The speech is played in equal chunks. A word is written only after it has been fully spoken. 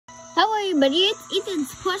Hello everybody, it's Ethan's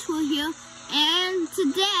Plushwood here, and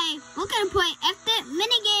today we're going to play F-Fit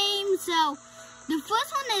minigame. So, the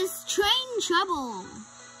first one is Train Trouble.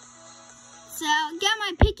 So, get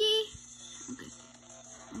my picky.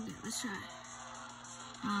 Okay, let's try.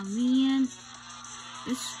 Oh man.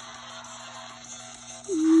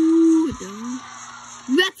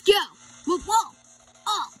 Let's go! Whoa!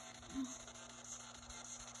 Oh!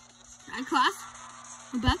 Should I cross?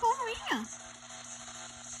 We're back over here.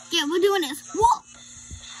 Yeah, we're doing this. Whoa!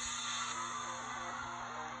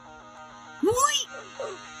 Wait!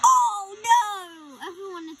 Oh no!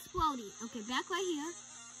 Everyone exploded. Okay, back right here.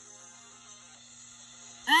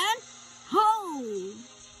 And ho!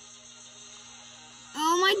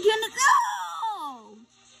 Oh my goodness! Oh!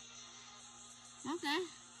 Okay.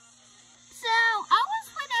 So I was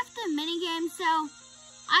playing after the minigame, so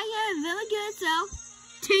I got a really good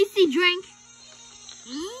tasty drink.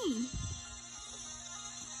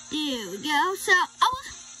 There we go. So I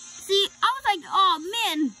was like, oh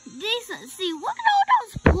man, look at all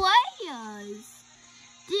those players.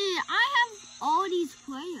 Dude, I have all these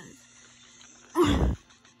players.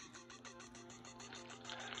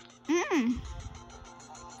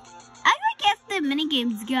 I like after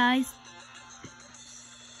minigames, guys.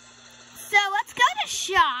 So let's go to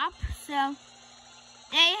shop. So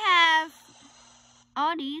they have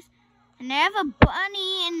all these, and they have a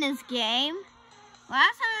bunny in this game.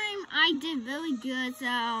 Last time I did really good, so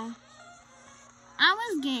I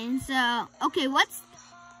was getting, so, okay, what is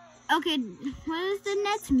the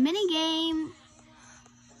next minigame?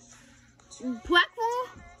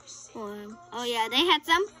 Platform? Oh yeah, they had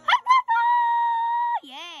some.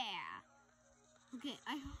 Yeah. Okay,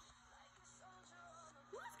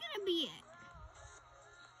 who's gonna be it?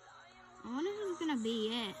 I wonder who's gonna be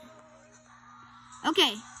it.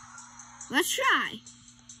 Okay, let's try.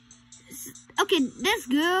 Okay, this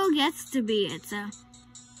girl gets to be it, so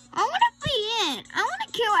I want to be it. I want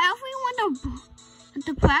to kill everyone at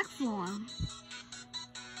the platform.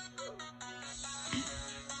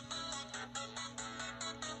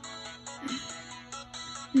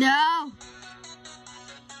 No.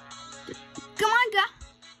 Come on, go.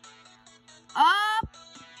 Up.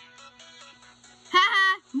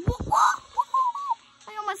 Haha. I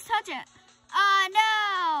almost touched it.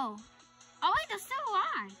 No. Oh, wait, they're still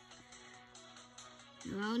alive.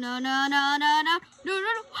 No.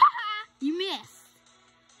 Ha! You missed.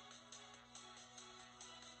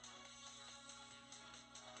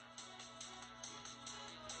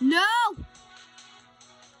 No.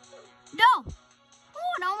 Oh,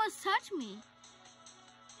 it almost touched me.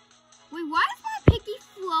 Wait, why is my picky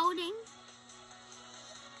floating?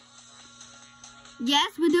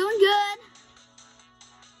 Yes, we're doing good.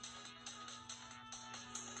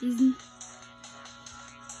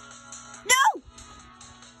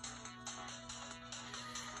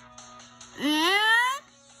 And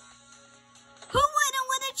who went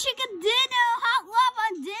with a chicken dinner? Hot lava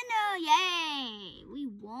dinner. Yay. We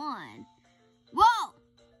won. Whoa.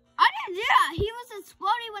 I didn't do that. He was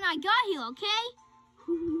exploding when I got here, okay?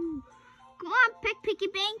 Come on, Picky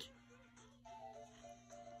Bank.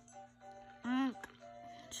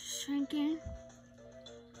 Shrinking.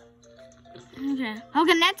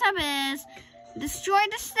 Okay, next up is destroy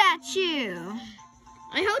the statue.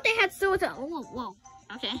 I hope they had swords. Whoa.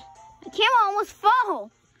 Okay. The camera almost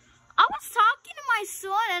fell. I was talking to my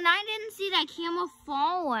sword and I didn't see that camera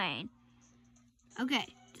falling.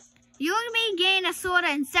 Okay. You're going to be getting a sword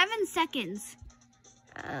in 7 seconds.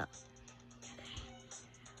 There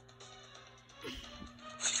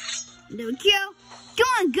we go.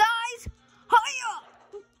 Come on, guys. Hurry up.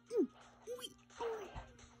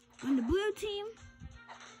 On the blue team.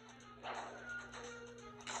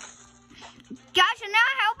 Guys, you're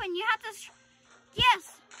not helping. You have to...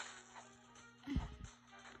 Yes.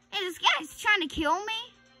 Hey, this guy's trying to kill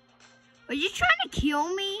me? Are you trying to kill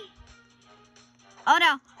me? Oh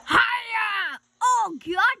no. Hiya! Oh,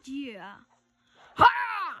 got you.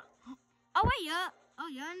 Hiya! Oh, wait,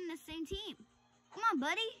 you're in the same team. Come on,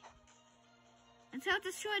 buddy. Let's help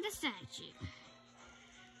destroy the statue.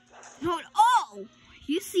 Oh!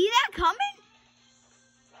 You see that coming?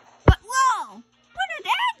 But whoa! Where did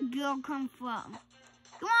that girl come from?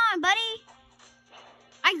 Come on, buddy.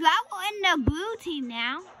 I got one in the blue team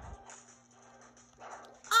now.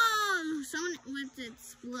 Oh, someone was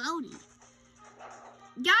exploding.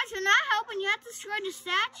 Guys, you're not helping. You have to destroy the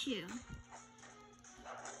statue.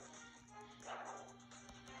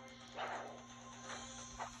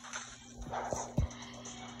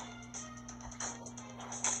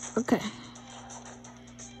 Okay.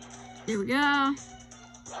 There we go.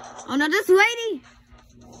 Oh no, this lady!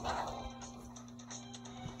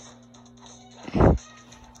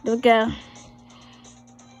 we go.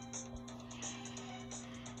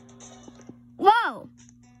 Whoa!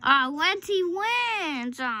 Letty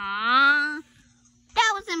wins. Aww.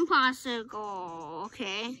 That was impossible.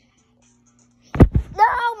 Okay.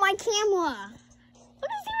 No, my camera.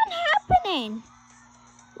 What is even happening?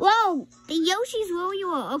 Whoa, the Yoshi's Woolly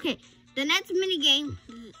World. Okay, the next minigame.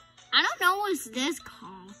 I don't know what's this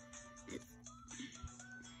called.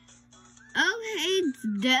 Okay, it's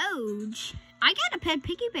Doge. I got a pet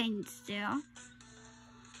piggy bank still.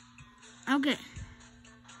 Okay.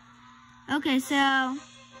 Okay, so.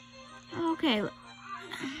 Okay.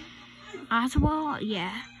 Oswald?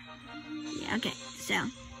 Yeah. Yeah, okay, so.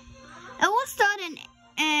 It will start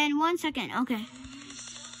in 1 second. Okay.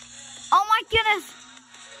 Oh my goodness!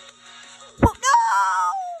 Oh, no!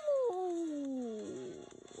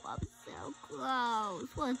 I'm so close.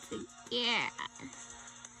 Once again.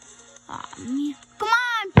 Oh, man. Come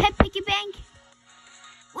on, Pet Piggy Bank.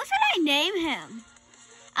 What should I name him?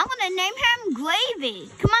 I'm gonna name him Gravy.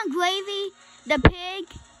 Come on, Gravy, the pig.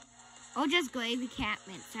 Or just Gravy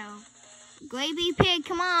Catman. So, Gravy Pig,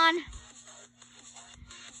 come on.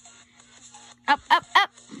 Up, up,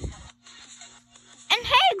 up. And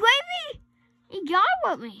hey, Gravy, you got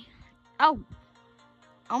with me. Oh,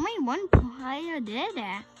 only one player did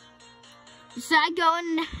that. So I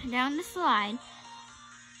going down the slide.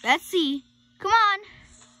 Let's see. Come on.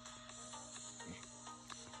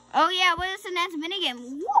 Oh yeah, what is the next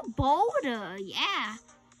minigame? What boulder? Yeah.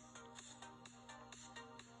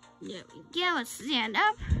 There we go. Let's stand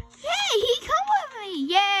up. Hey, he come with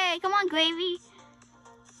me. Yay. Come on, Gravy.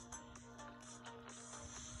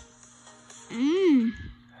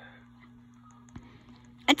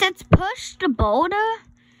 It says push the boulder.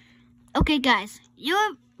 Okay, guys.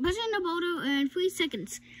 You're pushing the boulder in 3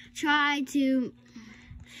 seconds. Try to...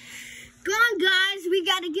 Go on, guys. We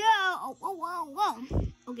gotta go. Oh, whoa, whoa,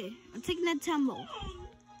 whoa. Okay, I'm taking that tumble.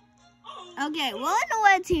 Okay, we're in the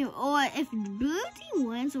red team. Or if blue team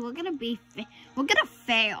wins, we're gonna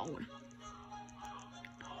fail.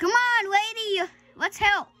 Come on, lady. Let's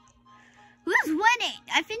help. Who's winning?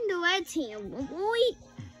 I think the red team. Wait.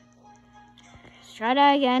 Let's try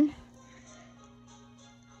that again.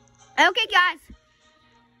 Okay, guys.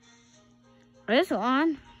 This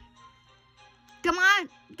on. Come on,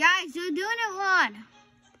 guys. You're doing it wrong.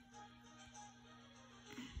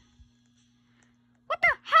 What the?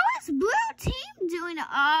 How is blue team doing it?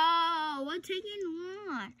 Oh, we're taking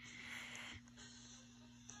one.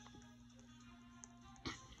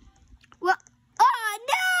 Well, oh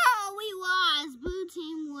no, we lost. Blue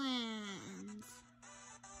team wins.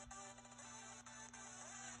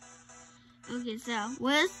 Okay, so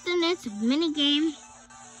what's the next mini game?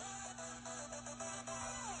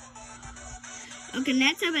 Okay,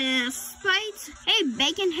 next up is Spikes. Hey,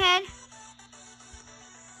 Bacon Head.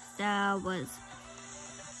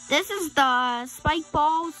 This is the spike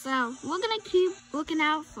ball, so we're gonna keep looking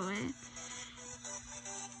out for it.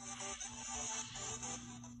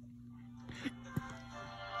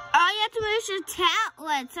 Oh, you have to move your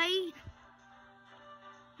tablet. So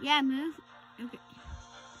yeah, move. Okay.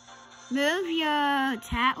 Move your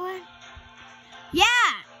tablet. Yeah,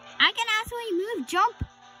 I can actually move. Jump.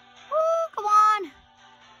 Woo, come on.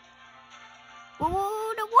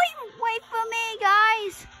 Whoa, wait for me,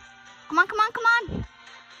 guys. Come on, come on, come on.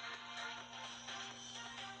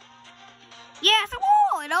 Yes,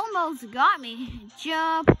 whoa, it almost got me.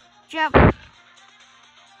 Jump, jump,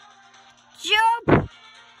 jump.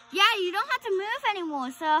 Yeah, you don't have to move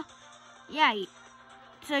anymore, so, yeah.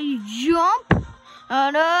 So you jump.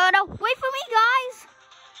 No, wait for me, guys.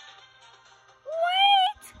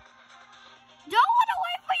 Wait. Don't want to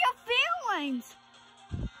wait for your feelings.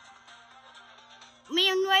 Me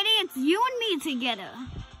and Lady, it's you and me together.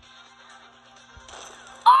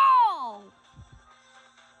 Oh!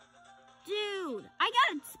 Dude, I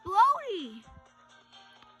got exploded.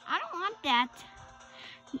 I don't want that.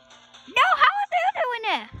 No, how are they doing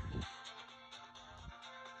it?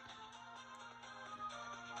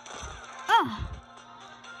 Oh.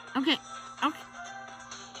 Okay. Okay.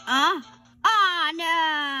 Oh,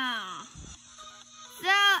 no.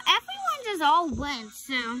 So, everyone just all went,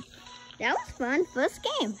 so that was fun. First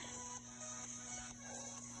game.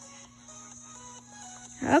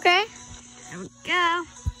 Okay. There we go.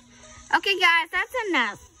 Okay, guys, that's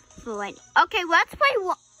enough for it. Okay, let's play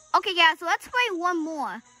one. Okay, guys, let's play one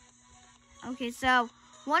more. Okay, so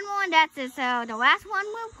one more, and that's it. So the last one,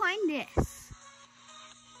 we're playing this.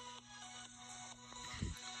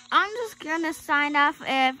 I'm just gonna sign off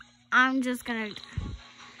if I'm just gonna.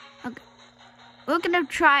 Okay. We're gonna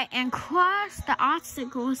try and cross the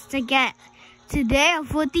obstacles to get to there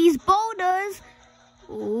for these boulders.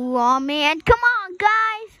 Oh man, come on,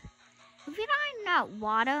 guys. If you don't know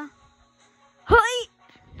water. Hey,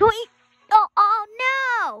 oh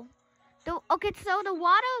no. Okay, so the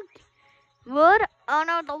water would. Oh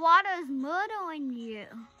no, the water is murdering you.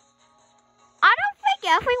 I don't think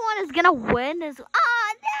everyone is gonna win this.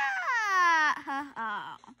 Oh no!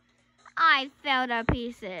 I fell to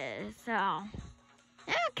pieces. So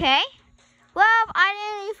okay. Well, I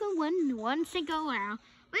didn't even win one single round.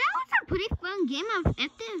 But that was a pretty fun game of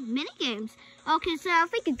active minigames. Okay, so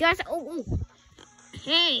thank you guys.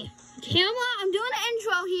 Hey, camera, I'm doing an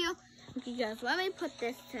intro here. Okay, guys, let me put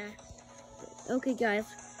this to. Okay, guys,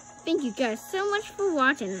 thank you guys so much for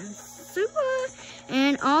watching. Super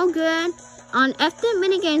and all good on active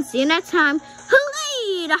minigames. See you next time.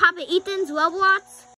 Hooray! To Happy Ethan's Roblox.